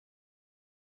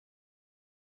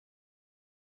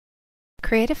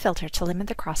Create a filter to limit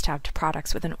the crosstab to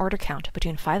products with an order count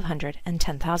between 500 and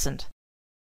 10,000.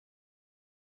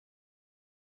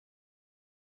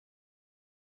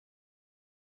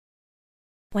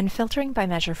 When filtering by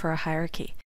measure for a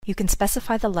hierarchy, you can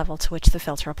specify the level to which the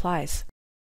filter applies.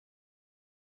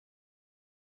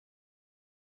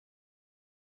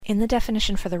 In the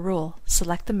definition for the rule,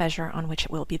 select the measure on which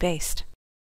it will be based.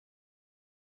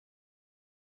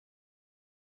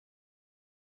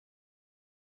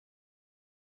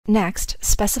 Next,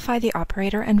 specify the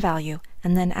operator and value,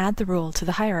 and then add the rule to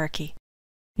the hierarchy.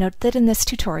 Note that in this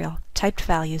tutorial, typed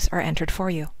values are entered for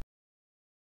you.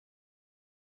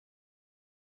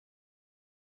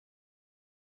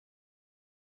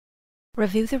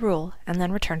 Review the rule and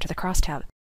then return to the crosstab.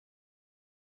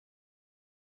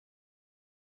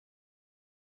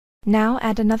 Now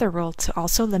add another rule to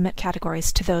also limit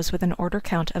categories to those with an order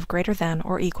count of greater than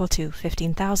or equal to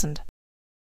 15,000.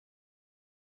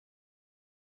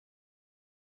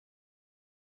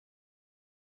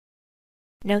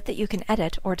 Note that you can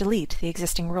edit or delete the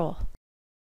existing rule.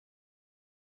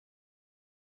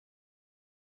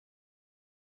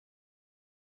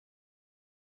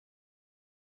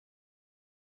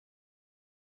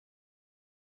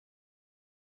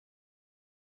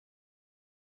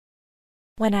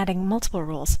 When adding multiple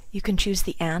rules, you can choose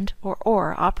the AND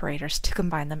or operators to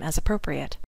combine them as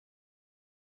appropriate.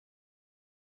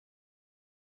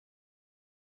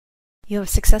 You have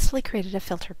successfully created a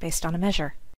filter based on a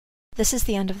measure. This is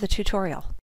the end of the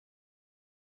tutorial.